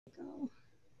Go.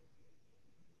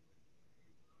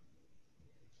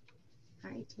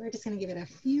 All right, we're just going to give it a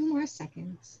few more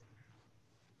seconds.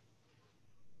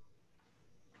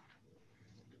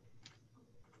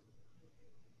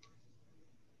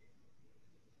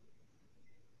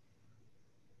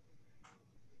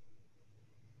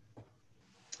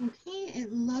 Okay,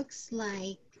 it looks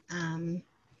like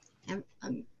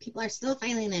people are still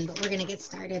filing in, but we're going to get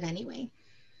started anyway.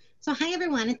 So hi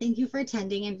everyone, and thank you for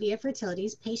attending Envia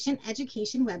Fertility's Patient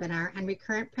Education Webinar on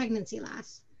Recurrent Pregnancy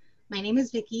Loss. My name is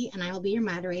Vicki, and I will be your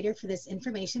moderator for this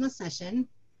informational session.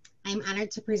 I'm honored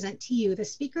to present to you the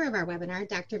speaker of our webinar,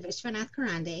 Dr. Vishwanath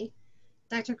Karande.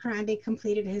 Dr. Karande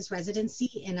completed his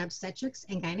residency in obstetrics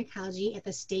and gynecology at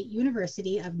the State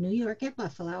University of New York at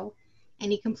Buffalo,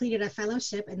 and he completed a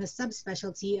fellowship in the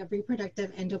subspecialty of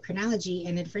reproductive endocrinology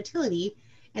and infertility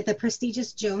at the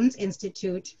prestigious Jones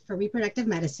Institute for Reproductive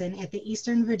Medicine at the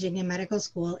Eastern Virginia Medical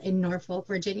School in Norfolk,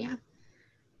 Virginia.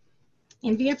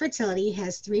 Envia Fertility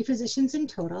has 3 physicians in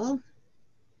total,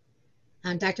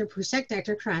 Dr. Pushek,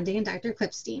 Dr. Karande, and Dr.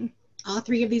 Klipstein. All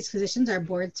 3 of these physicians are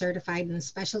board certified in the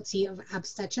specialty of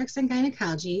obstetrics and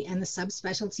gynecology and the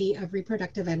subspecialty of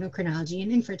reproductive endocrinology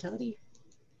and infertility.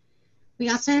 We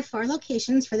also have 4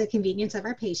 locations for the convenience of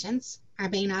our patients. Our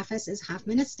main office is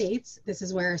Hoffman Estates. This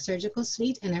is where our surgical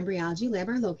suite and embryology lab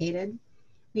are located.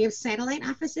 We have satellite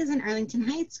offices in Arlington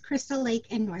Heights, Crystal Lake,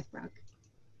 and Northbrook.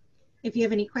 If you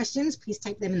have any questions, please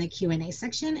type them in the Q&A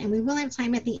section, and we will have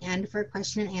time at the end for a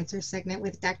question and answer segment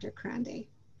with Dr. Karande.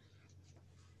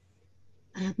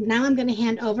 Now I'm going to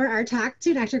hand over our talk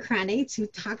to Dr. Karande to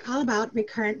talk all about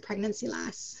recurrent pregnancy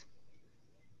loss.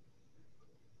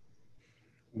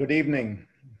 Good evening.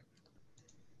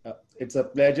 It's a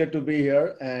pleasure to be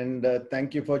here, and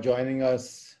thank you for joining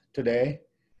us today,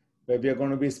 where we are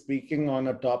going to be speaking on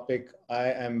a topic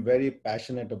I am very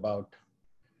passionate about.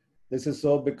 This is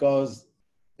so because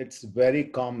it's very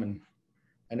common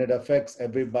and it affects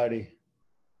everybody.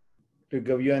 To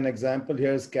give you an example,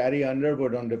 here's Carrie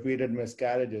Underwood on repeated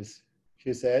miscarriages.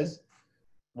 She says,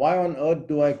 "Why on earth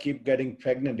do I keep getting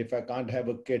pregnant if I can't have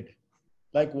a kid?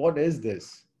 Like, what is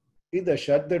this? Either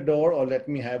shut the door or let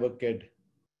me have a kid."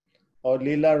 Or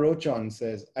Leela Rochon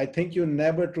says, "I think you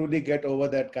never truly get over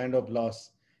that kind of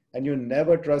loss, and you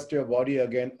never trust your body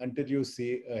again until you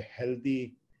see a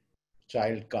healthy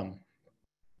child come."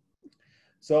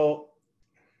 So,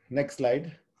 next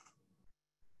slide.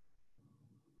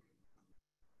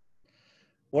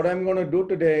 What I'm going to do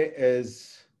today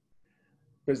is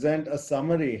present a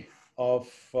summary of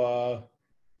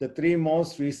the 3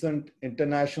 most recent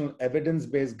international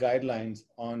evidence-based guidelines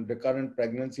on recurrent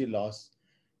pregnancy loss.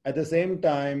 At the same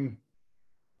time,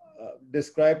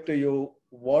 describe to you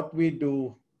what we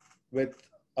do with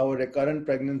our recurrent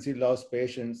pregnancy loss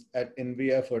patients at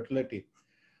Envia Fertility.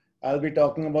 I'll be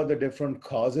talking about the different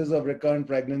causes of recurrent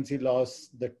pregnancy loss,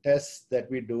 the tests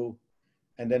that we do,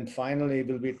 and then finally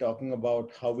we'll be talking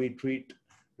about how we treat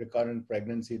recurrent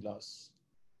pregnancy loss.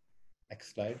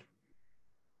 Next slide.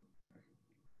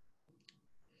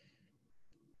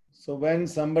 So when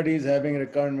somebody is having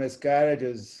recurrent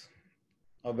miscarriages,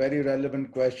 a very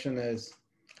relevant question is,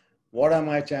 what are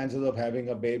my chances of having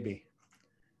a baby?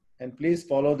 And please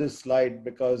follow this slide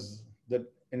because the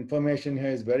information here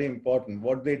is very important.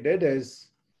 What they did is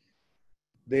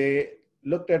they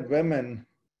looked at women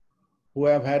who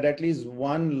have had at least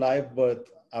 1 live birth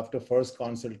after first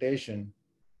consultation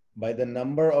by the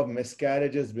number of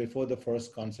miscarriages before the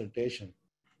first consultation.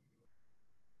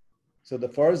 So the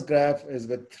first graph is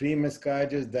with 3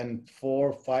 miscarriages, then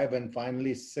 4, 5, and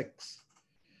finally 6.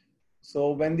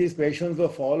 So when these patients were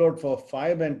followed for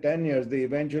 5 and 10 years, they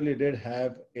eventually did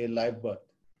have a live birth.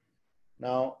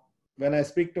 Now, when I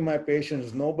speak to my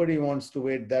patients, nobody wants to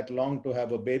wait that long to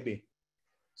have a baby.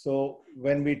 So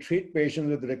when we treat patients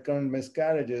with recurrent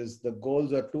miscarriages, the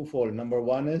goals are twofold. Number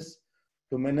 1 is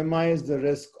to minimize the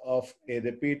risk of a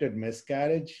repeated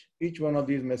miscarriage. Each one of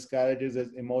these miscarriages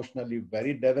is emotionally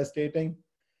very devastating,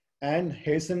 and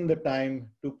hasten the time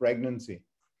to pregnancy.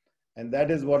 And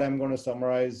that is what I'm going to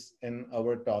summarize in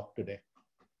our talk today.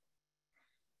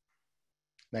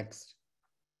 Next.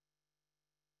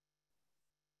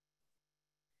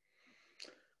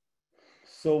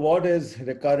 So what is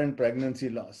recurrent pregnancy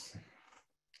loss?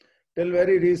 Till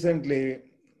very recently,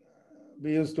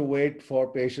 we used to wait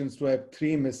for patients to have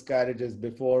 3 miscarriages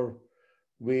before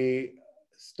we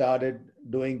started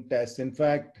doing tests. In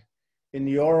fact, in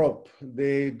Europe,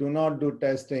 they do not do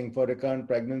testing for recurrent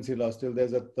pregnancy loss till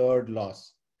there's a 3rd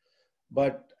loss.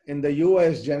 But in the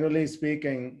US, generally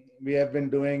speaking, we have been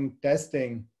doing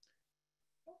testing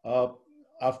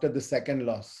after the 2nd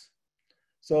loss.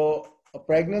 So A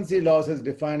pregnancy loss is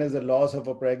defined as a loss of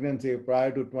a pregnancy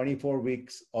prior to 24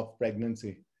 weeks of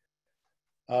pregnancy.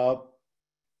 Uh,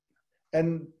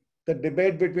 and the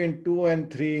debate between 2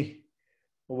 and 3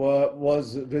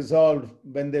 was resolved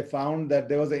when they found that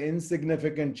there was an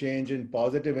insignificant change in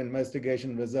positive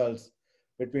investigation results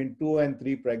between 2 and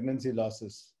 3 pregnancy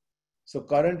losses. So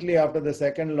currently, after the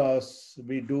second loss,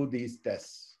 we do these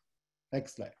tests.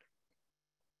 Next slide.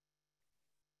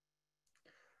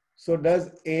 So does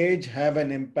age have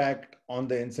an impact on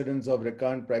the incidence of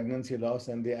recurrent pregnancy loss?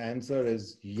 And the answer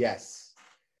is yes.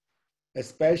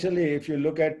 Especially if you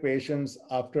look at patients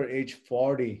after age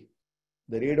 40,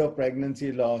 the rate of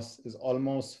pregnancy loss is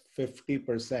almost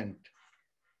 50%.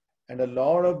 And a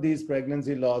lot of these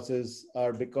pregnancy losses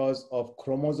are because of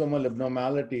chromosomal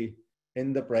abnormality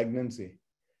in the pregnancy.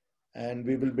 And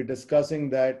we will be discussing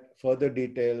that further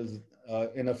details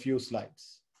in a few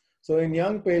slides. So in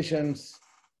young patients,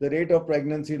 the rate of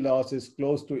pregnancy loss is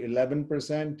close to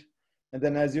 11%. And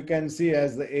then as you can see,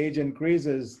 as the age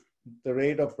increases, the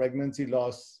rate of pregnancy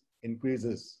loss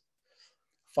increases.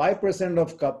 5%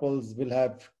 of couples will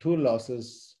have 2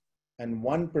 losses and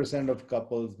 1% of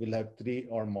couples will have 3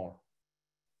 or more.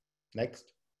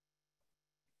 Next.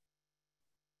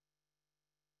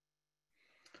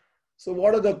 So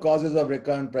what are the causes of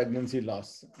recurrent pregnancy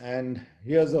loss? And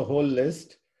here's a whole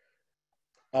list.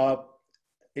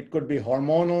 It could be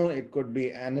hormonal, it could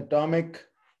be anatomic,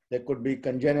 there could be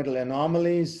congenital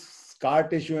anomalies, scar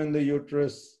tissue in the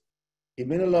uterus,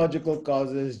 immunological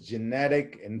causes,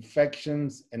 genetic,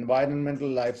 infections, environmental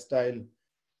lifestyle,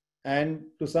 and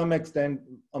to some extent,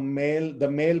 the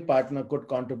male partner could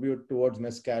contribute towards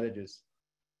miscarriages.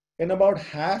 In about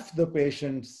half the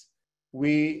patients,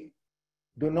 we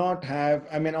do not have,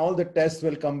 all the tests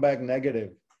will come back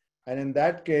negative. And in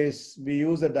that case, we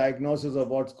use a diagnosis of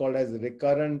what's called as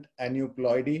recurrent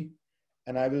aneuploidy.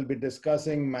 And I will be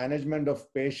discussing management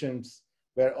of patients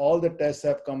where all the tests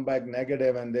have come back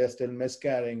negative and they're still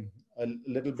miscarrying a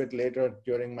little bit later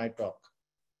during my talk.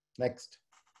 Next.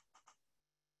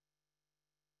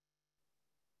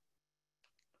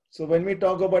 So when we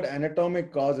talk about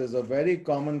anatomic causes, a very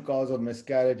common cause of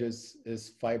miscarriages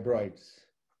is fibroids.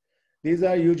 These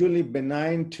are usually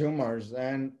benign tumors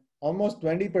and almost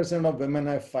 20% of women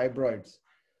have fibroids.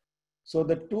 So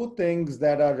the two things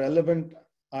that are relevant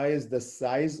is the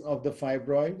size of the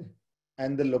fibroid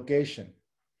and the location.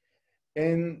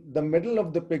 In the middle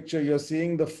of the picture, you're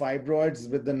seeing the fibroids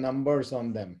with the numbers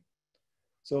on them.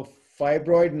 So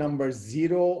fibroid numbers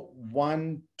 0,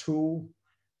 1, 2,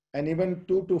 and even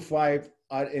 2 to 5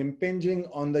 are impinging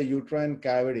on the uterine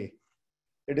cavity.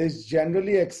 It is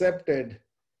generally accepted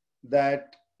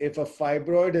that if a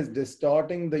fibroid is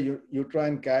distorting the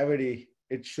uterine cavity,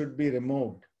 it should be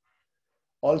removed.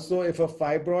 Also, if a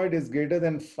fibroid is greater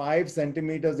than 5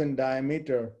 centimeters in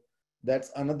diameter,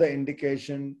 that's another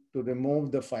indication to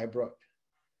remove the fibroid.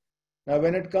 Now,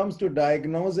 when it comes to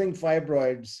diagnosing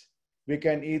fibroids, we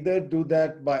can either do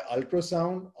that by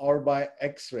ultrasound or by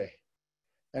X-ray.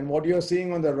 And what you're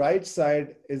seeing on the right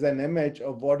side is an image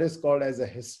of what is called as a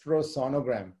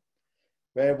hysterosonogram,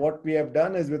 where what we have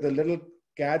done is with a little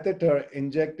catheter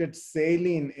injected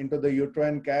saline into the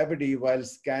uterine cavity while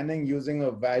scanning using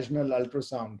a vaginal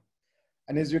ultrasound.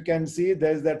 And as you can see,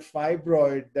 there's that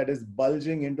fibroid that is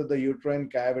bulging into the uterine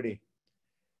cavity.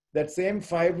 That same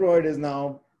fibroid is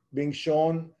now being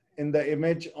shown in the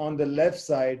image on the left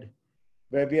side,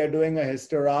 where we are doing a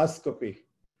hysteroscopy,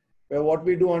 where what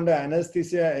we do under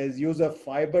anesthesia is use a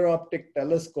fiber optic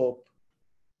telescope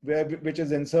which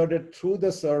is inserted through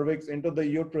the cervix into the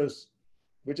uterus,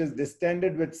 which is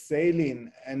distended with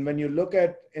saline. And when you look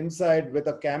at inside with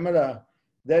a camera,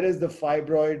 there is the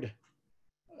fibroid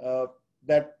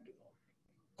that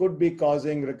could be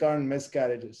causing recurrent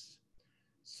miscarriages.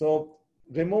 So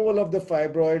removal of the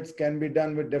fibroids can be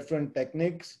done with different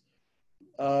techniques.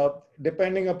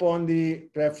 Depending upon the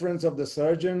preference of the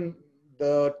surgeon,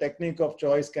 the technique of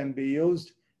choice can be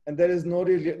used. And there is no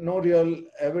real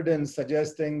evidence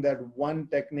suggesting that one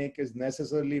technique is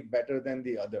necessarily better than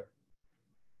the other.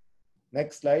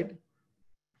 Next slide.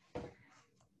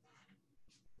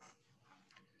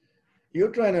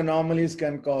 Uterine anomalies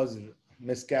can cause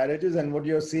miscarriages, and what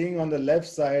you're seeing on the left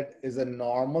side is a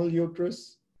normal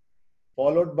uterus,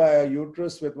 followed by a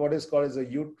uterus with what is called as a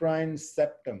uterine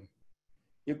septum.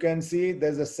 You can see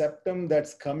there's a septum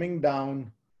that's coming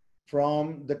down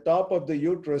from the top of the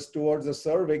uterus towards the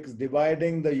cervix,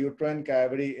 dividing the uterine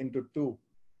cavity into 2.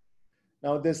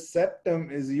 Now, this septum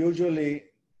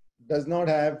does not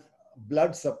have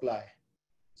blood supply.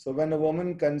 So when a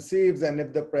woman conceives and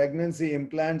if the pregnancy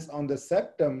implants on the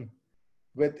septum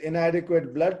with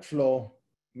inadequate blood flow,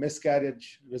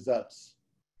 miscarriage results.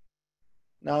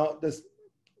 Now, this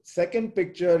second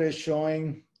picture is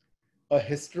showing a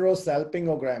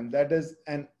hysterosalpingogram, that is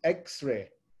an X-ray,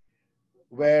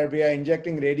 where we are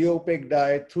injecting radiopaque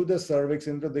dye through the cervix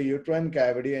into the uterine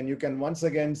cavity, and you can once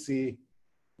again see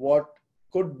what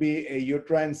could be a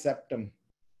uterine septum.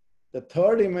 The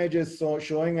third image is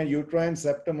showing a uterine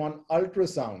septum on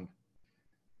ultrasound,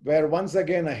 where once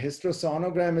again a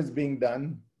hysterosonogram is being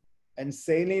done and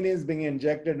saline is being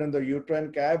injected in the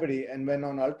uterine cavity. And when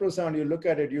on ultrasound you look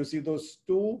at it, you see those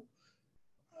two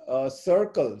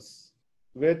circles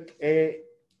with a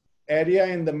area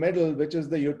in the middle, which is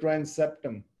the uterine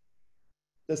septum.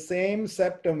 The same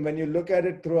septum, when you look at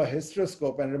it through a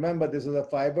hysteroscope, and remember this is a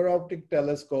fiber optic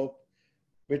telescope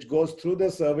which goes through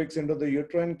the cervix into the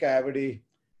uterine cavity.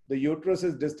 The uterus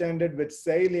is distended with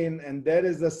saline, and there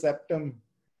is the septum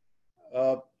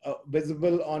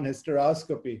visible on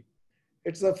hysteroscopy.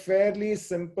 It's a fairly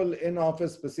simple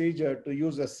in-office procedure to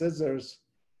use a scissors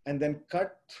and then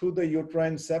cut through the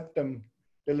uterine septum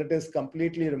till it is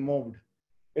completely removed.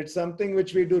 It's something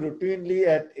which we do routinely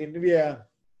at India,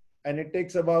 and it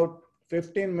takes about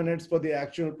 15 minutes for the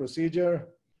actual procedure.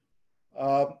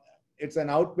 It's an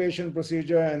outpatient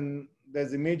procedure and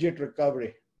there's immediate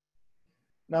recovery.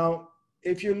 Now,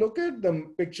 if you look at the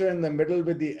picture in the middle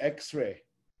with the X-ray,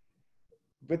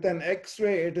 with an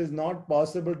X-ray, it is not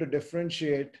possible to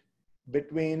differentiate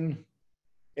between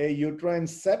a uterine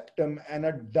septum and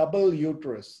a double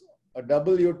uterus. A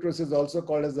double uterus is also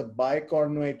called as a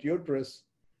bicornuate uterus.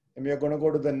 And we are going to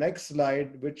go to the next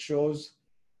slide, which shows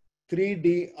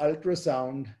 3D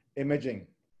ultrasound imaging,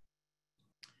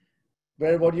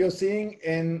 where what you're seeing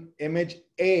in image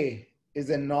A is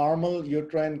a normal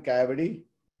uterine cavity.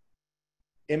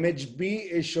 Image B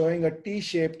is showing a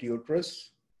T-shaped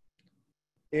uterus.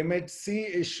 Image C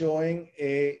is showing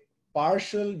a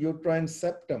partial uterine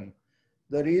septum.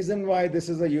 The reason why this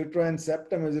is a uterine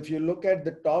septum is if you look at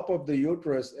the top of the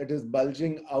uterus, it is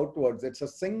bulging outwards. It's a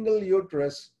single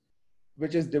uterus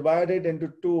which is divided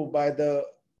into two by the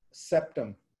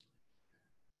septum.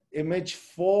 Image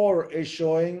 4 is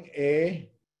showing a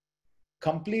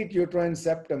complete uterine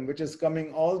septum, which is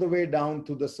coming all the way down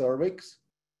to the cervix.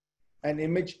 And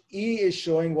image E is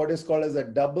showing what is called as a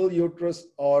double uterus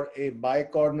or a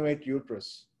bicornuate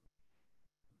uterus.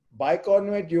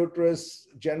 Bicornuate uterus,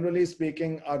 generally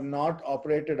speaking, are not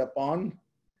operated upon,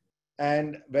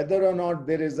 and whether or not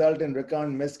they result in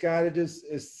recurrent miscarriages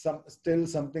is still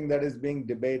something that is being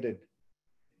debated.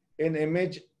 In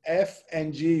image F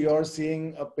and G, you're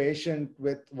seeing a patient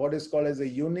with what is called as a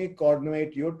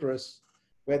unicornuate uterus,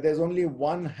 where there's only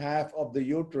one half of the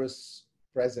uterus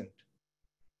present.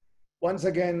 Once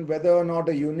again, whether or not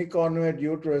a unicornuate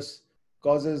uterus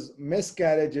causes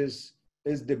miscarriages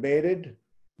is debated,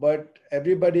 but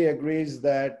everybody agrees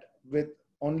that with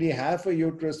only half a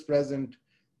uterus present,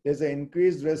 there's an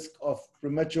increased risk of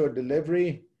premature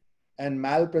delivery and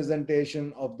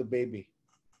malpresentation of the baby.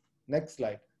 Next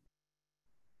slide.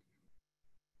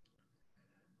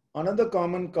 Another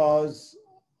common cause,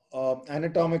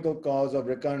 anatomical cause of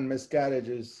recurrent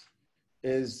miscarriages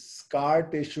is scar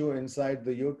tissue inside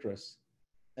the uterus.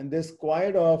 And this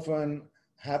quite often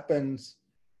happens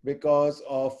because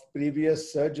of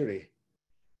previous surgery.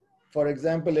 For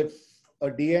example, if a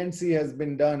DNC has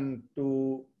been done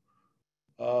to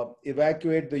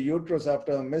evacuate the uterus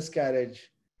after a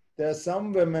miscarriage, there are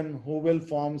some women who will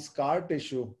form scar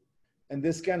tissue, and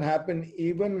this can happen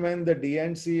even when the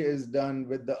DNC is done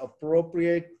with the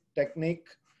appropriate technique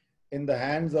in the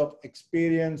hands of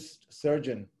experienced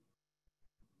surgeon.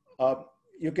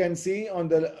 You can see on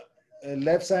the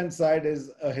left-hand side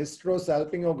is a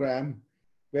hysterosalpingogram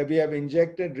where we have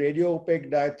injected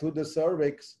radiopaque dye through the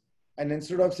cervix, and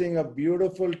instead of seeing a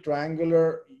beautiful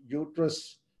triangular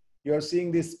uterus, you're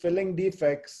seeing these filling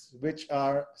defects, which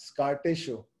are scar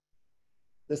tissue.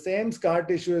 The same scar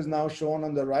tissue is now shown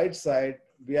on the right side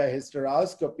via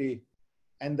hysteroscopy,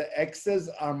 and the X's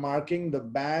are marking the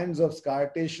bands of scar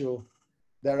tissue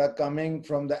that are coming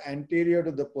from the anterior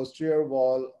to the posterior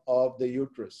wall of the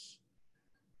uterus.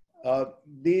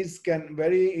 These can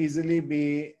very easily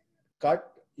be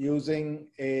cut using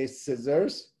a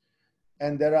scissors,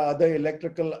 and there are other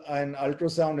electrical and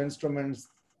ultrasound instruments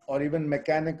or even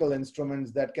mechanical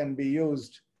instruments that can be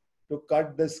used to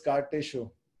cut this scar tissue.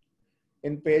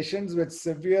 In patients with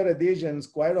severe adhesions,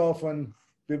 quite often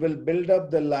we will build up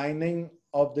the lining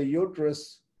of the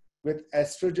uterus with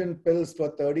estrogen pills for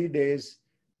 30 days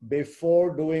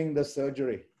before doing the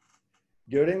surgery.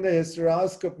 During the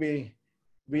hysteroscopy,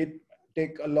 we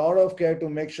take a lot of care to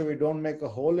make sure we don't make a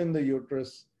hole in the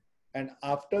uterus. And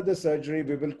after the surgery,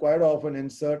 we will quite often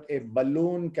insert a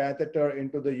balloon catheter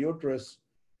into the uterus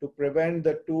to prevent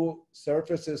the two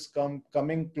surfaces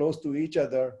coming close to each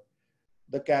other.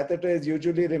 The catheter is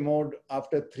usually removed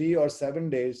after 3 or 7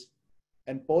 days,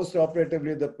 and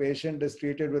post-operatively, the patient is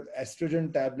treated with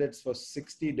estrogen tablets for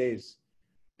 60 days.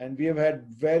 And we have had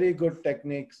very good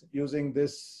techniques using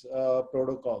this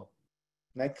protocol.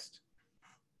 Next.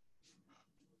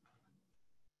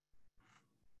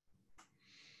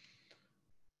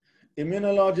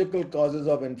 Immunological causes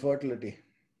of infertility.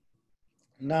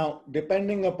 Now,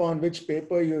 depending upon which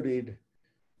paper you read,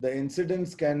 the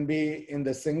incidence can be in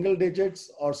the single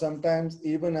digits or sometimes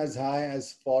even as high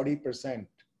as 40%.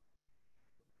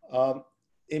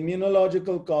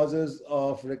 Immunological causes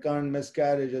of recurrent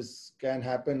miscarriages can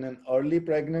happen in early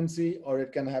pregnancy, or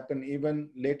it can happen even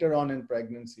later on in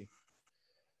pregnancy.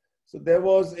 So there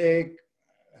was a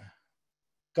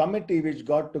committee which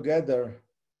got together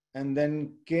and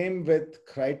then came with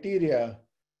criteria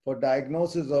for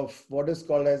diagnosis of what is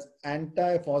called as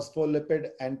anti-phospholipid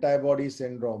antibody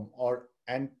syndrome, or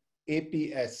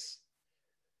APS.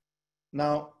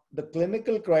 Now, the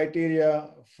clinical criteria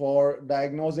for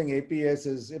diagnosing APS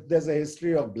is if there's a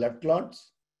history of blood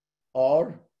clots,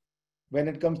 or when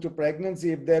it comes to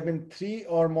pregnancy, if there have been 3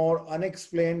 or more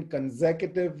unexplained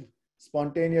consecutive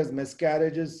spontaneous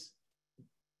miscarriages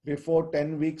before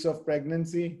 10 weeks of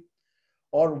pregnancy,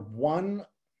 or one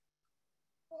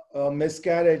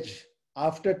miscarriage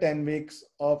after 10 weeks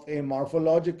of a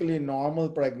morphologically normal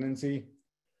pregnancy,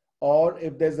 or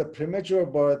if there's a premature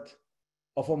birth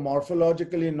of a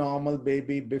morphologically normal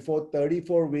baby before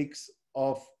 34 weeks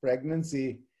of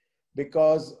pregnancy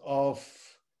because of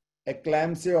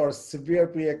eclampsia or severe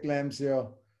preeclampsia,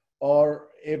 or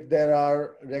if there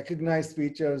are recognized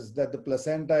features that the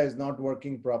placenta is not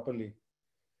working properly.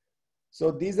 So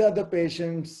these are the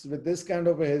patients with this kind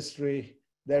of a history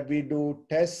that we do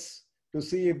tests to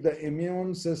see if the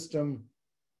immune system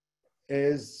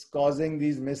is causing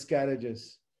these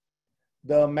miscarriages.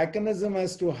 The mechanism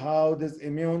as to how this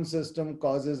immune system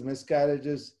causes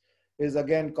miscarriages is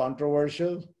again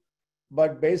controversial,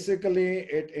 but basically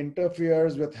it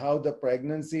interferes with how the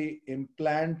pregnancy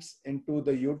implants into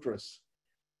the uterus.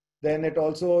 Then it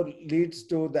also leads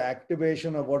to the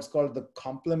activation of what's called the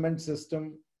complement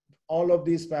system. All of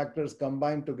these factors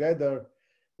combine together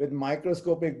with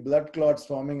microscopic blood clots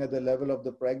forming at the level of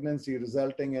the pregnancy,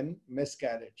 resulting in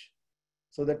miscarriage.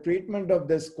 So the treatment of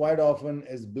this quite often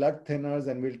is blood thinners,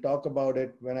 and we'll talk about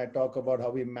it when I talk about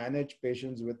how we manage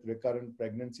patients with recurrent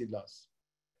pregnancy loss.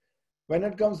 When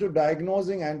it comes to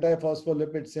diagnosing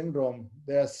antiphospholipid syndrome,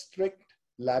 there are strict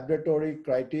laboratory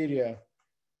criteria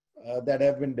that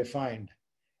have been defined.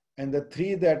 And the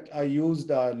 3 that are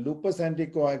used are lupus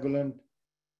anticoagulant,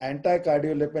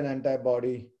 anti-cardiolipin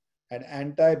antibody, and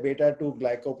anti-beta-2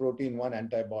 glycoprotein 1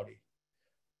 antibody.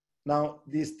 Now,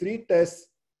 these 3 tests,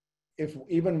 if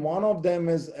even one of them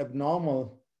is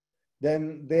abnormal,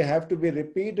 then they have to be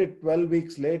repeated 12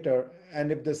 weeks later.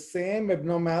 And if the same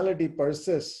abnormality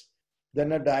persists,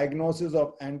 then a diagnosis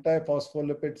of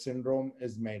antiphospholipid syndrome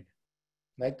is made.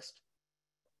 Next.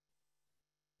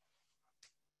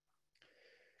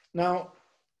 Now,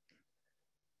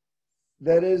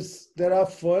 there are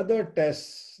further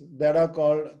tests that are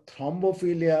called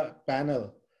thrombophilia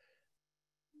panel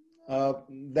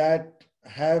that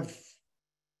have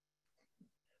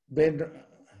been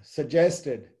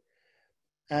suggested,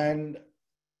 and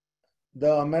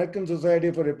the American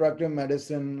Society for Reproductive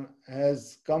Medicine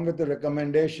has come with a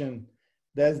recommendation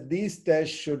that these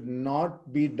tests should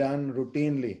not be done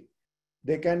routinely.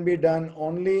 They can be done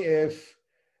only if,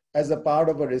 as a part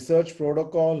of a research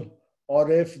protocol, or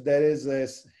if there is a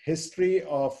history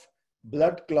of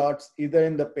blood clots, either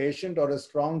in the patient or a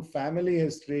strong family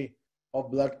history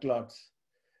of blood clots.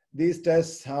 These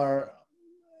tests are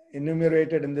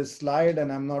enumerated in this slide, and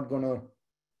I'm not going to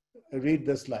read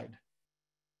the slide.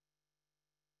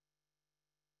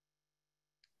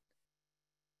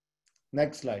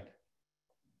 Next slide.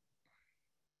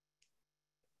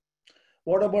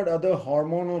 What about other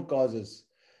hormonal causes?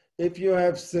 If you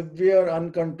have severe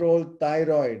uncontrolled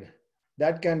thyroid,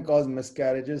 that can cause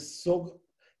miscarriages. So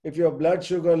if your blood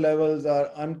sugar levels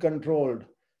are uncontrolled,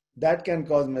 that can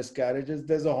cause miscarriages.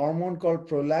 There's a hormone called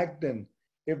prolactin.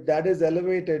 If that is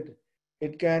elevated,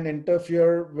 it can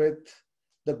interfere with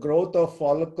the growth of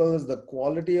follicles, the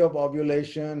quality of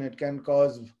ovulation. It can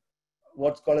cause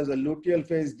what's called as a luteal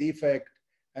phase defect,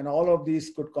 and all of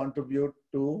these could contribute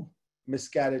to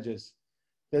miscarriages.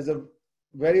 There's a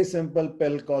very simple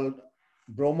pill called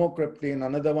bromocriptine,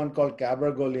 another one called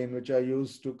cabergoline, which are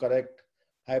used to correct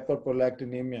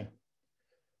hyperprolactinemia.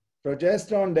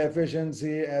 Progesterone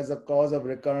deficiency as a cause of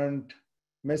recurrent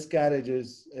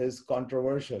miscarriages is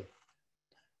controversial.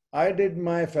 I did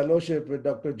my fellowship with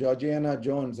Dr. Georgiana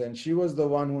Jones, and she was the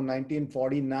one who in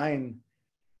 1949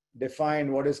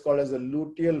 defined what is called as a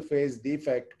luteal phase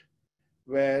defect,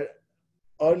 where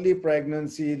early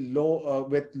pregnancy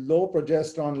with low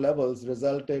progesterone levels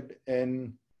resulted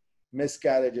in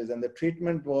miscarriages, and the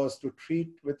treatment was to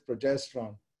treat with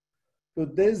progesterone. To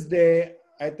this day,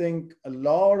 I think a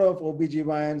lot of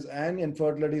OBGYNs and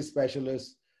infertility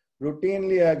specialists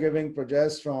routinely are giving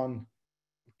progesterone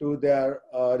to their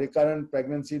recurrent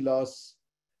pregnancy loss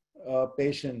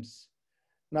patients.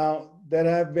 Now, there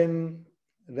have been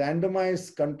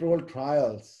randomized controlled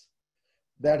trials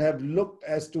that have looked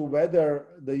as to whether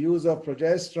the use of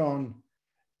progesterone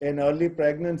in early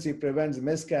pregnancy prevents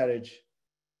miscarriage,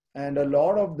 and a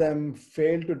lot of them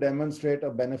fail to demonstrate a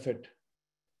benefit.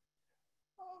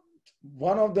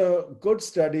 One of the good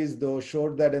studies, though,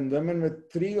 showed that in women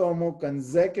with 3 or more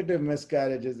consecutive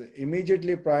miscarriages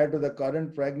immediately prior to the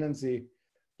current pregnancy,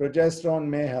 progesterone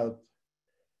may help.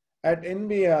 At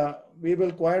India, we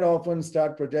will quite often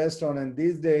start progesterone, and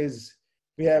these days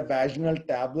we have vaginal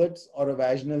tablets or a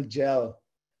vaginal gel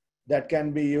that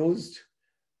can be used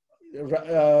 2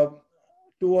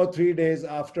 or 3 days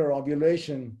after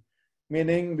ovulation,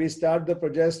 meaning we start the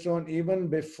progesterone even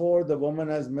before the woman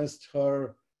has missed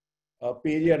her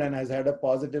period and has had a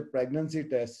positive pregnancy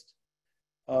test.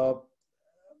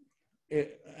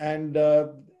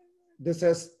 This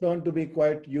has turned to be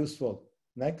quite useful.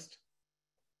 Next.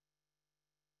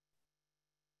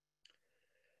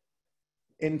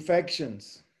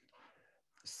 Infections.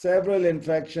 Several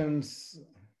infections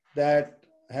that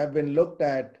have been looked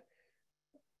at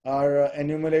are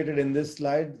enumerated in this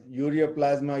slide.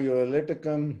 Ureaplasma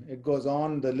urolyticum, it goes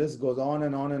on, the list goes on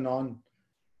and on and on.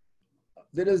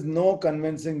 There is no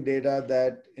convincing data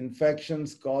that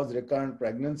infections cause recurrent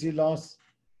pregnancy loss.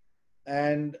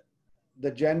 And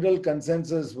the general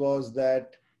consensus was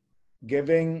that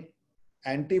giving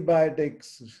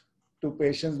antibiotics to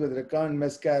patients with recurrent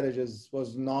miscarriages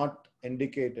was not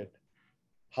indicated.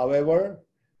 However,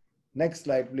 next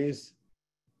slide, please.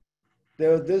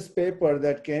 There was this paper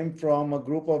that came from a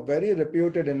group of very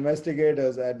reputed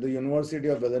investigators at the University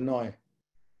of Illinois.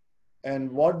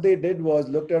 And what they did was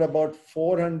looked at about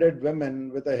 400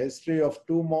 women with a history of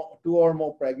two or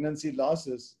more pregnancy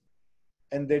losses.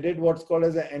 And they did what's called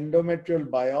as an endometrial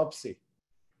biopsy,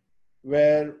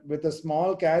 where with a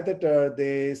small catheter,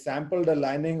 they sampled the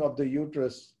lining of the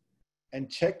uterus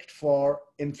and checked for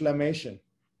inflammation.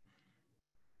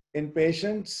 In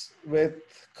patients with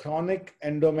chronic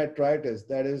endometritis,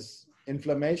 that is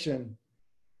inflammation,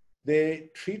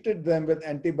 they treated them with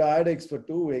antibiotics for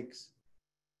 2 weeks.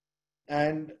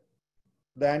 And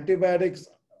the antibiotics,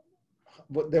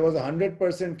 there was a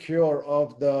 100% cure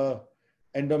of the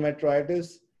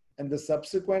endometritis, and the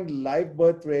subsequent live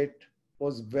birth rate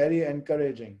was very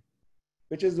encouraging,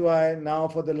 which is why now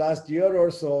for the last year or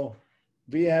so,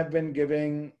 we have been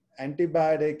giving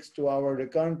antibiotics to our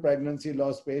recurrent pregnancy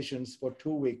loss patients for 2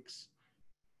 weeks.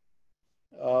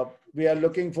 We are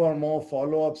looking for more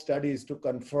follow-up studies to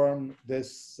confirm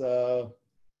this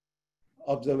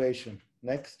observation.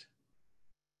 Next.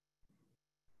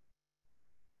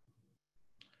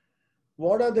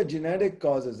 What are the genetic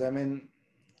causes? I mean,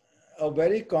 a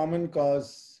very common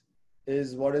cause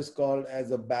is what is called as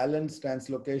a balanced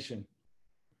translocation.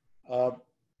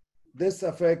 This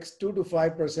affects 2 to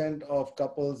 5% of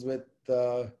couples with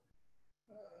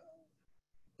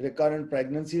recurrent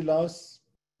pregnancy loss.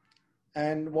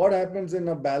 And what happens in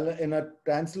a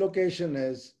translocation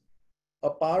is a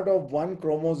part of one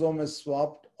chromosome is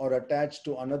swapped or attached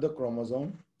to another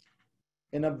chromosome.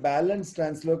 In a balanced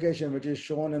translocation, which is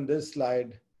shown in this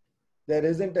slide, there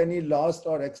isn't any lost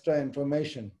or extra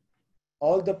information.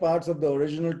 All the parts of the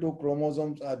original 2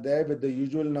 chromosomes are there with the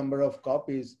usual number of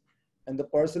copies, and the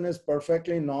person is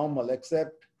perfectly normal,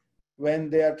 except when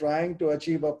they are trying to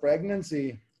achieve a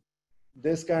pregnancy,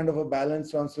 this kind of a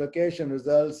balanced translocation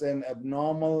results in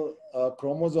abnormal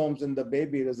chromosomes in the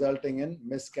baby, resulting in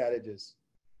miscarriages.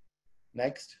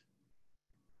 Next.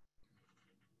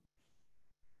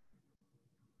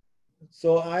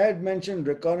 So I had mentioned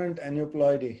recurrent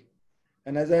aneuploidy.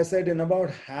 And as I said, in about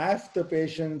half the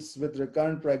patients with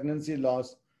recurrent pregnancy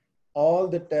loss, all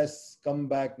the tests come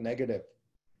back negative.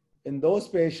 In those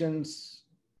patients,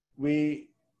 we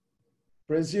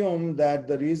presume that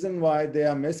the reason why they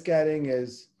are miscarrying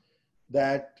is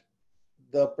that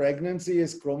the pregnancy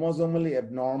is chromosomally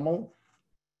abnormal,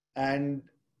 and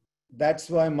that's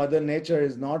why Mother Nature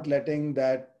is not letting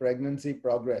that pregnancy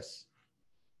progress.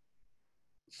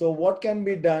 So what can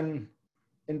be done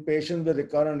in patients with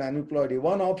recurrent aneuploidy.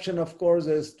 One option, of course,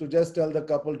 is to just tell the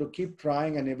couple to keep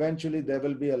trying and eventually there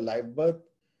will be a live birth.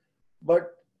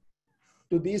 But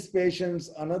to these patients,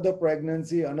 another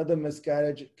pregnancy, another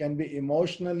miscarriage can be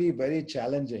emotionally very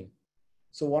challenging.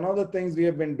 So one of the things we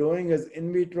have been doing is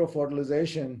in vitro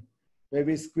fertilization, where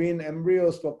we screen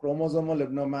embryos for chromosomal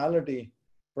abnormality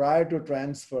prior to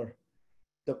transfer.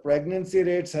 The pregnancy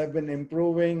rates have been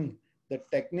improving. The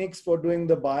techniques for doing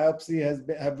the biopsy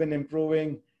have been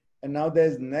improving. And now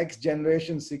there's next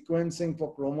generation sequencing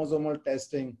for chromosomal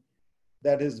testing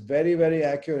that is very, very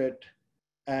accurate.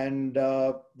 And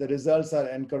the results are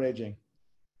encouraging.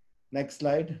 Next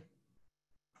slide.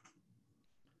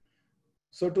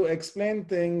 So to explain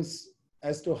things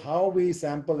as to how we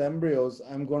sample embryos,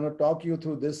 I'm going to talk you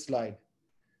through this slide.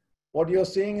 What you're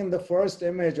seeing in the first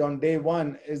image on day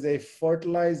 1 is a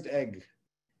fertilized egg,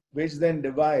 which then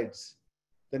divides.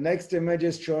 The next image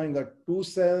is showing a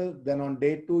 2-cell. Then on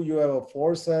day 2, you have a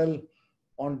 4-cell.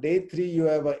 On day 3, you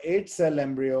have an 8-cell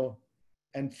embryo.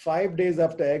 And 5 days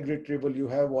after egg retrieval, you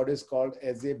have what is called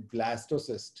as a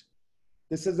blastocyst.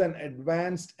 This is an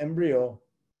advanced embryo.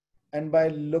 And by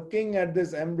looking at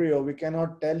this embryo, we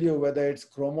cannot tell you whether it's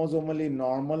chromosomally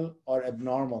normal or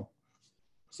abnormal.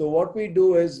 So what we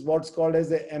do is what's called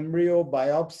as an embryo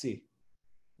biopsy,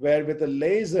 where with a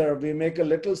laser, we make a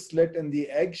little slit in the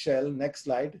eggshell, next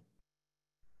slide,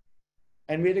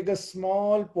 and we take a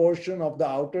small portion of the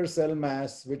outer cell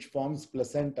mass, which forms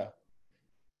placenta.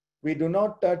 We do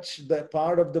not touch the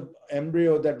part of the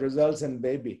embryo that results in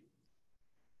baby.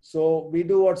 So we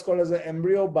do what's called as an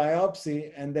embryo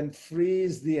biopsy and then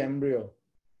freeze the embryo.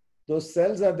 Those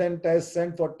cells are then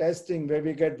sent for testing where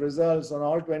we get results on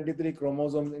all 23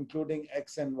 chromosomes, including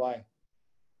X and Y.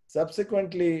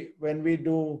 Subsequently, when we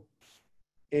do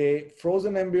a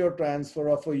frozen embryo transfer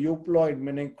of a euploid,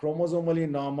 meaning chromosomally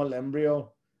normal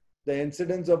embryo, the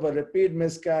incidence of a repeat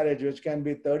miscarriage, which can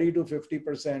be 30 to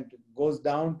 50%, goes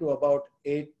down to about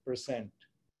 8%.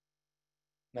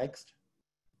 Next.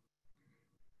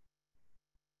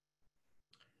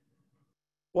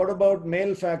 What about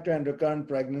male factor and recurrent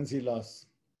pregnancy loss?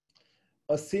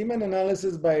 A semen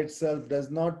analysis by itself does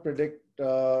not predict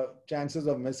chances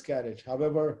of miscarriage.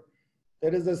 However,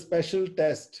 there is a special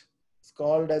test. It's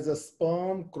called as a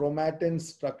sperm chromatin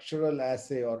structural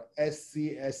assay, or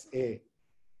SCSA,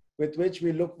 with which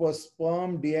we look for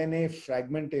sperm DNA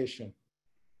fragmentation.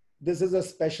 This is a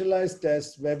specialized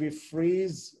test where we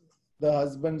freeze the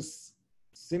husband's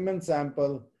semen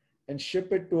sample and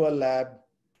ship it to a lab,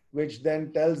 which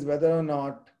then tells whether or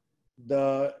not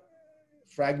the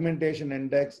fragmentation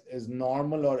index is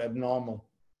normal or abnormal.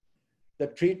 The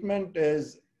treatment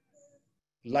is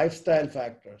lifestyle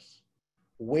factors: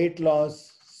 weight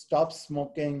loss, stop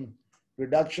smoking,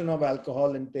 reduction of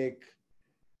alcohol intake,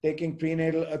 taking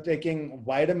taking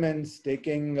vitamins,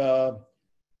 taking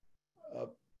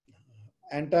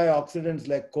antioxidants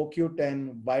like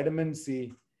CoQ10, vitamin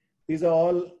C. These are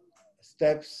all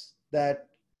steps that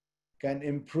can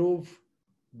improve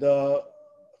the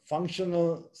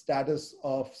functional status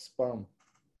of sperm.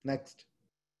 Next.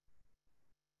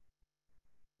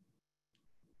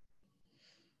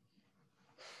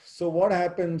 So what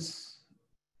happens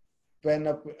when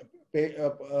a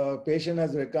patient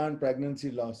has recurrent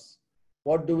pregnancy loss?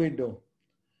 What do we do?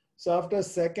 So after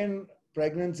second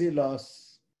pregnancy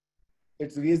loss,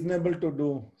 it's reasonable to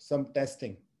do some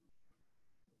testing.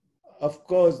 Of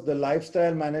course, the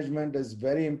lifestyle management is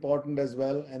very important as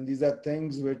well. And these are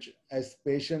things which, as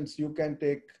patients, you can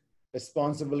take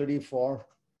responsibility for.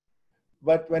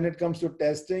 But when it comes to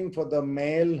testing for the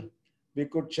male, we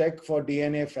could check for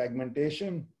DNA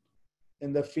fragmentation.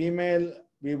 In the female,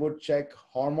 we would check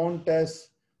hormone tests,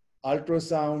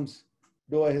 ultrasounds,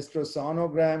 do a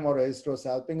hysterosonogram or a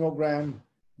hysterosalpingogram,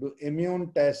 do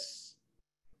immune tests.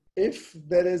 If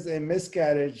there is a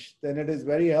miscarriage, then it is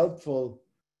very helpful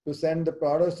to send the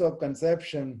products of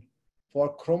conception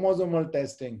for chromosomal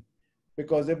testing,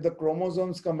 because if the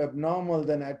chromosomes come abnormal,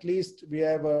 then at least we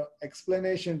have an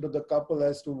explanation to the couple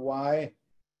as to why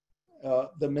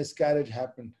the miscarriage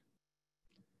happened.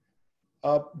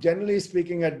 Generally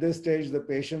speaking, at this stage, the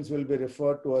patients will be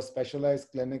referred to a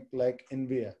specialized clinic like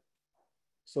INVIA.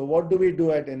 So what do we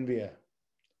do at INVIA?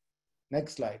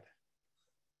 Next slide.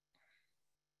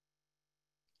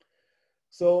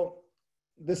 So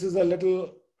this is a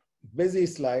little busy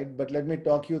slide, but let me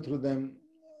talk you through them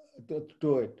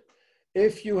to it.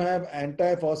 If you have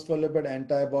antiphospholipid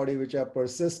antibody which are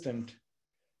persistent,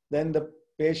 then the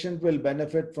patient will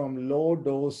benefit from low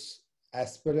dose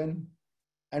aspirin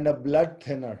and a blood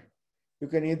thinner. You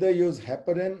can either use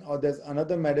heparin or there's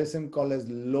another medicine called as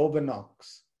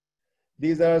Lovenox.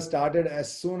 These are started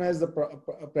as soon as the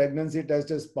pregnancy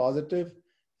test is positive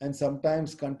and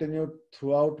sometimes continued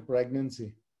throughout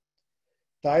pregnancy.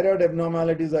 Thyroid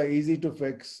abnormalities are easy to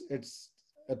fix. It's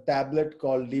a tablet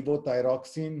called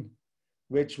levothyroxine,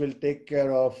 which will take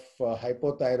care of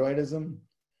hypothyroidism.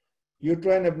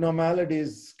 Uterine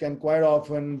abnormalities can quite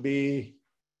often be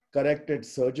corrected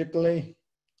surgically.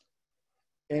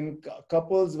 In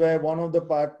couples where one of the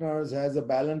partners has a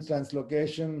balanced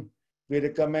translocation, we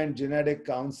recommend genetic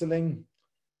counseling.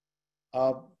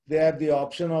 They have the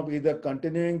option of either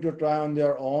continuing to try on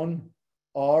their own,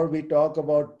 or we talk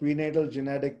about prenatal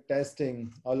genetic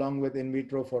testing along with in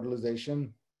vitro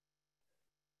fertilization.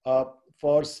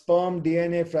 For sperm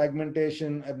DNA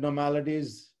fragmentation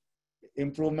abnormalities,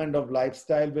 improvement of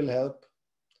lifestyle will help.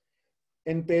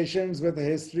 In patients with a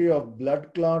history of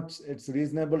blood clots, it's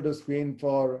reasonable to screen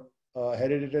for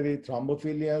hereditary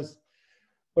thrombophilias.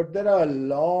 But there are a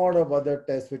lot of other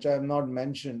tests which I have not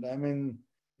mentioned. I mean,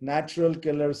 natural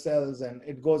killer cells, and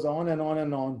it goes on and on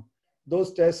and on.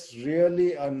 Those tests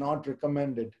really are not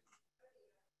recommended.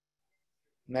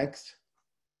 Next.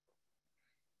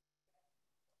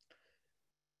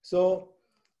 So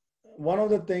one of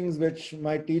the things which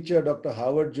my teacher, Dr.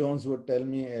 Howard Jones, would tell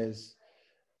me is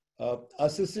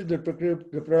assisted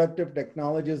reproductive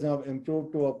technologies have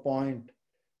improved to a point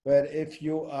where if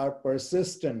you are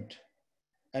persistent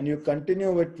and you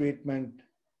continue with treatment,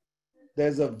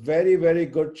 there's a very, very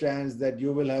good chance that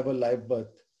you will have a live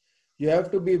birth. You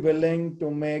have to be willing to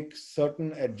make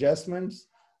certain adjustments.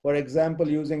 For example,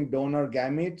 using donor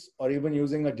gametes or even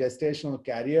using a gestational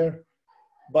carrier.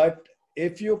 But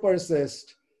if you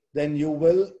persist, then you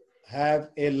will have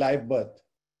a live birth.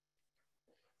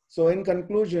 So in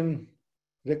conclusion,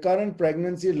 recurrent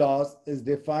pregnancy loss is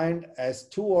defined as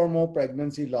 2 or more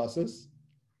pregnancy losses.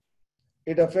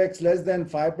 It affects less than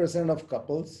 5% of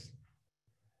couples.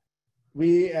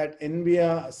 We at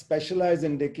INVIA specialize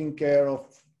in taking care of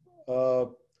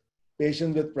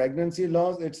patients with pregnancy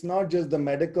loss. It's not just the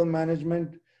medical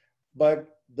management, but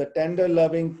the tender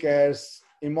loving cares,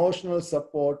 emotional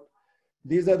support.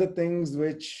 These are the things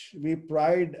which we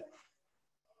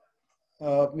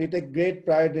take great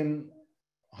pride in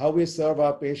how we serve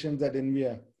our patients at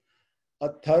INVIA. A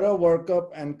thorough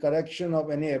workup and correction of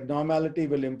any abnormality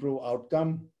will improve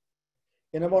outcome.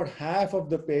 In about half of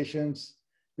the patients,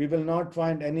 we will not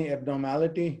find any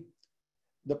abnormality.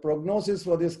 The prognosis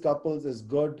for these couples is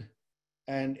good,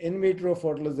 and in vitro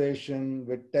fertilization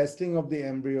with testing of the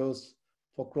embryos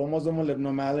for chromosomal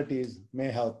abnormalities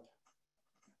may help.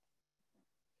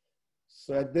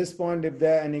 So at this point, if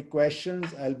there are any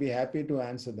questions, I'll be happy to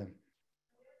answer them.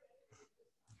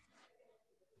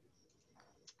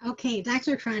 Okay,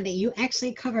 Dr. Karande, you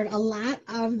actually covered a lot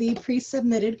of the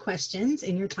pre-submitted questions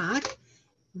in your talk.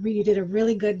 You did a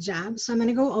really good job. So I'm going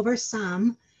to go over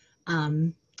some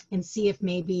and see if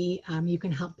maybe you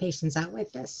can help patients out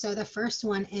with this. So the first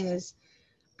one is,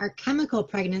 are chemical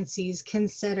pregnancies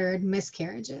considered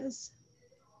miscarriages?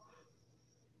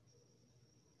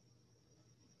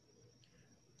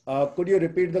 Could you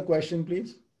repeat the question,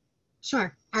 please?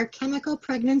 Sure. Are chemical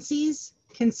pregnancies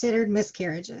considered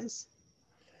miscarriages?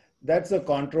 That's a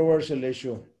controversial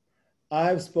issue.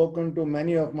 I've spoken to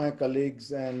many of my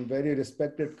colleagues and very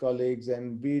respected colleagues,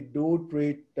 and we do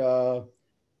treat,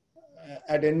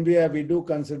 at INVIA, we do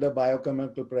consider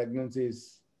biochemical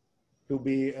pregnancies to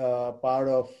be part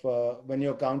of, when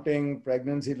you're counting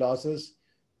pregnancy losses,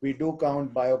 we do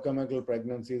count biochemical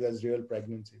pregnancies as real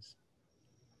pregnancies.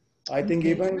 I think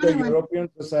even the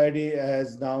European Society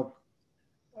has now,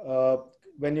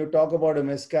 when you talk about a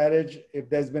miscarriage, if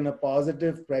there's been a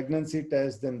positive pregnancy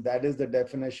test, then that is the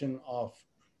definition of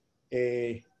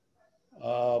a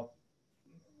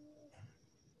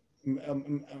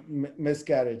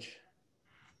miscarriage.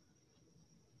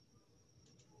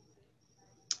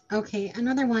 Okay,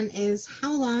 another one is,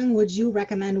 how long would you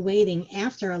recommend waiting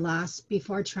after a loss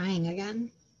before trying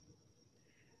again?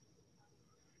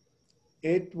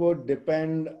 It would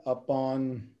depend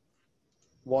upon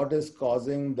what is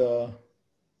causing the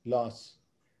loss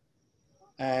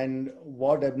and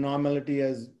what abnormality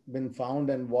has been found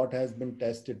and what has been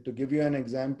tested. To give you an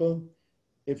example,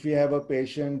 if you have a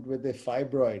patient with a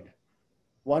fibroid,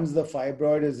 once the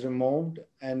fibroid is removed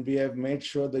and we have made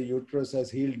sure the uterus has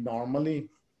healed normally,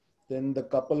 then the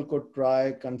couple could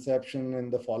try conception in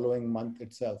the following month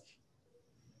itself.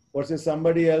 Versus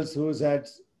somebody else who's had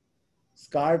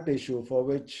scar tissue for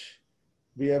which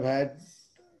we have had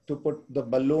to put the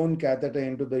balloon catheter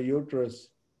into the uterus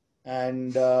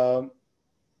and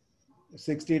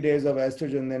 60 days of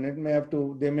estrogen, then they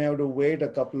may have to wait a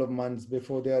couple of months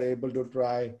before they are able to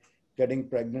try getting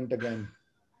pregnant again.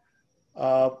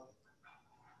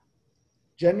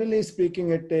 Generally speaking,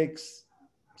 it takes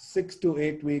 6 to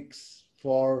 8 weeks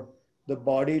for the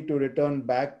body to return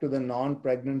back to the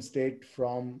non-pregnant state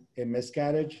from a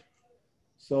miscarriage.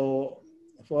 So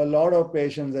for a lot of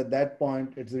patients at that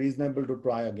point, it's reasonable to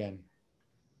try again.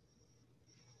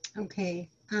 Okay.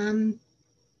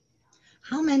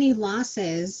 How many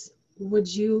losses would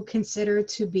you consider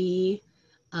to be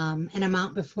an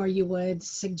amount before you would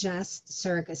suggest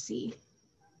surrogacy?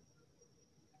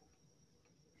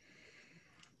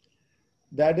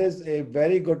 That is a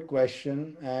very good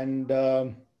question. And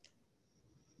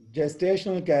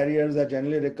gestational carriers are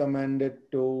generally recommended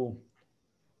to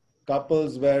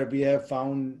couples where we have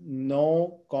found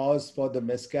no cause for the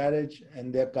miscarriage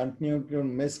and they continue to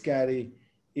miscarry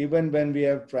even when we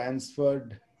have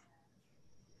transferred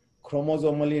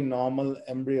chromosomally normal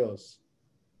embryos.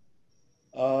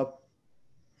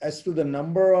 As to the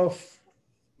number of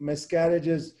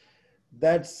miscarriages,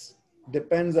 that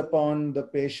depends upon the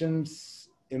patient's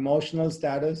emotional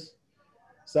status.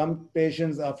 Some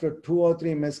patients after 2 or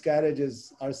 3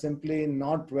 miscarriages are simply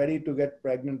not ready to get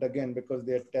pregnant again because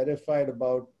they're terrified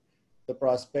about the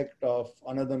prospect of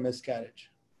another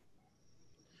miscarriage.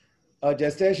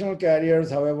 Gestational carriers,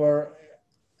 however,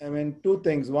 I mean, two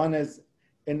things. One is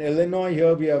in Illinois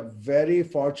here, we are very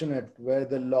fortunate where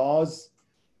the laws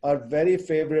are very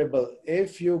favorable.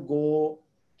 If you go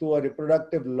to a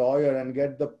reproductive lawyer and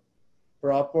get the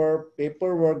proper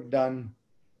paperwork done,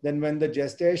 then when the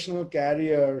gestational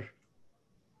carrier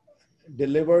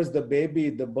delivers the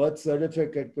baby, the birth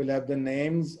certificate will have the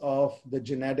names of the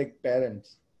genetic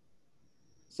parents.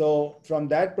 So from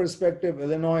that perspective,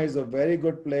 Illinois is a very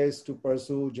good place to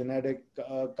pursue genetic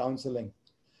counseling.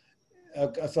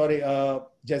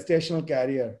 Gestational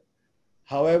carrier.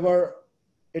 However,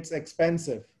 it's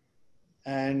expensive.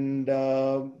 And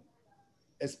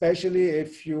especially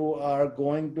if you are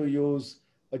going to use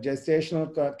a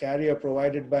gestational carrier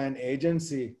provided by an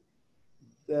agency,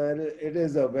 it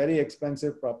is a very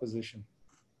expensive proposition.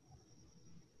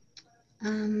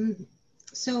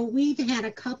 So we've had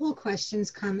a couple questions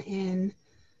come in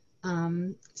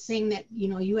saying that,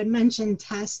 you had mentioned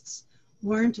tests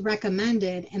weren't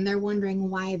recommended and they're wondering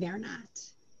why they're not.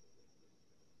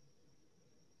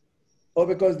 Oh,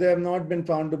 because they have not been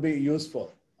found to be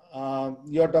useful.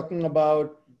 You're talking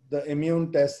about the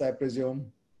immune tests, I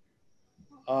presume,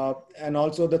 and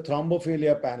also the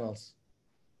thrombophilia panels.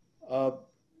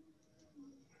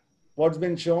 What's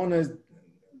been shown is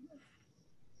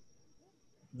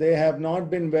they have not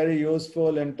been very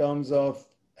useful in terms of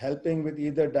helping with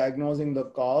either diagnosing the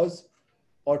cause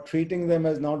or treating them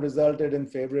has not resulted in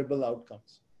favorable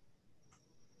outcomes.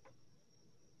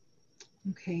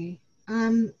 Okay.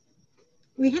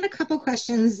 We had a couple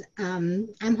questions.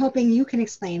 I'm hoping you can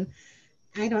explain.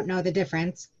 I don't know the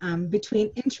difference between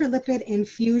intralipid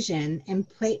infusion and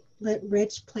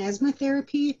platelet-rich plasma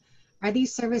therapy. Are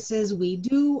these services we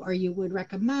do or you would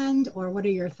recommend, or what are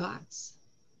your thoughts?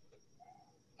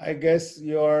 I guess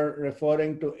you're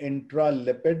referring to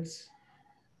intralipids.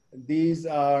 These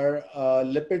are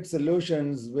lipid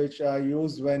solutions which are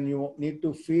used when you need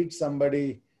to feed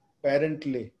somebody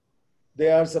parentally. They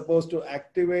are supposed to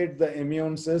activate the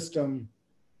immune system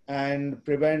and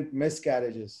prevent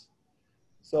miscarriages.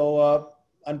 So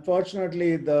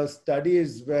unfortunately, the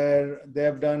studies where they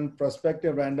have done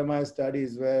prospective randomized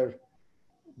studies where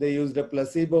they used a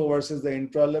placebo versus the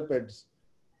intralipids,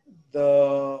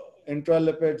 the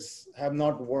intralipids have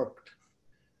not worked.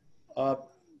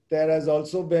 There has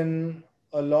also been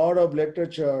a lot of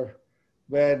literature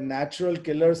where natural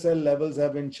killer cell levels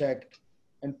have been checked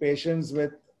and patients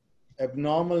with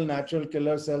abnormal natural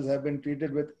killer cells have been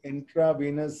treated with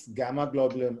intravenous gamma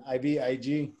globulin,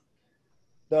 IVIG.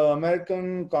 The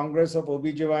American Congress of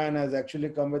OBGYN has actually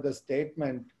come with a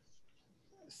statement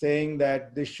saying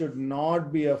that this should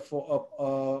not be a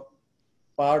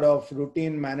part of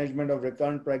routine management of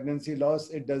recurrent pregnancy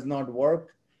loss. It does not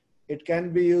work. It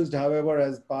can be used, however,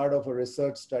 as part of a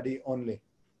research study only.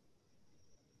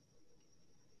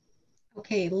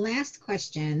 Okay, last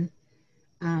question.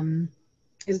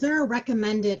 Is there a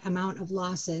recommended amount of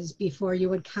losses before you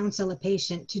would counsel a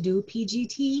patient to do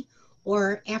PGT,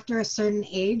 or after a certain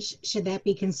age, should that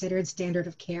be considered standard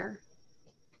of care?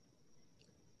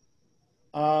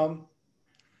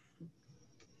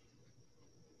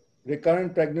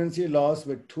 Recurrent pregnancy loss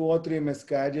with 2 or 3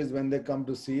 miscarriages, when they come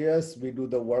to see us, we do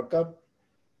the workup.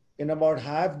 In about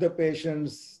half the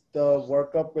patients, the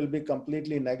workup will be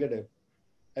completely negative.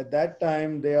 At that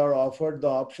time, they are offered the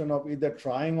option of either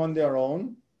trying on their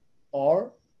own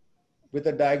or with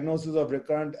a diagnosis of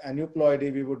recurrent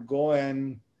aneuploidy, we would go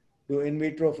and do in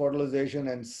vitro fertilization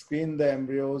and screen the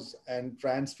embryos and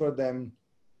transfer them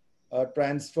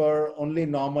transfer only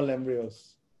normal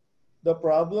embryos. The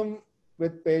problem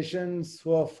with patients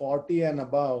who are 40 and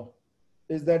above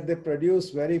is that they produce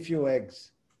very few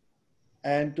eggs.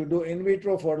 And to do in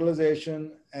vitro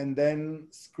fertilization and then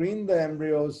screen the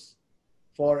embryos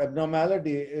for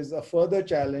abnormality is a further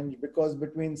challenge, because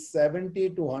between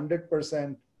 70 to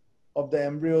 100% of the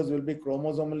embryos will be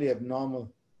chromosomally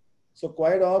abnormal. So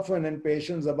quite often in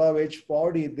patients above age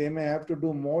 40, they may have to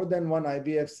do more than one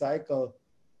IVF cycle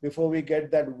before we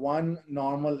get that one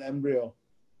normal embryo.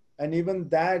 And even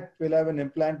that will have an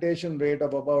implantation rate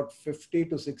of about 50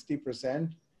 to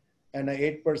 60% and an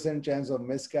 8% chance of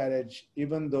miscarriage,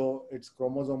 even though it's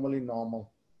chromosomally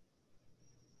normal.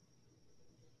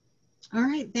 All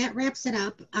right, that wraps it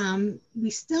up. We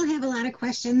still have a lot of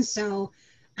questions, so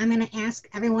I'm going to ask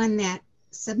everyone that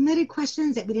submitted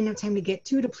questions that we didn't have time to get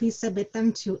to please submit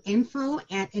them to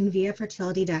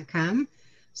info@enviafertility.com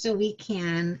so we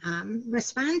can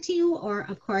respond to you, or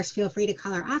of course, feel free to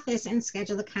call our office and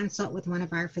schedule a consult with one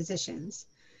of our physicians.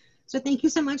 So thank you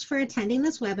so much for attending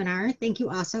this webinar. Thank you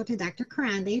also to Dr.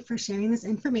 Karande for sharing this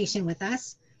information with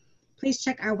us. Please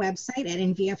check our website at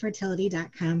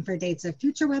enviafertility.com for dates of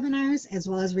future webinars, as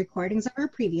well as recordings of our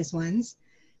previous ones.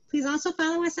 Please also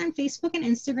follow us on Facebook and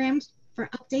Instagram for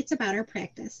updates about our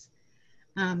practice.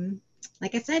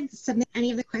 Like I said, submit any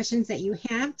of the questions that you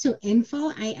have to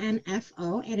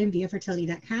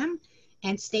info@enviafertility.com,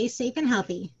 and stay safe and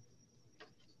healthy.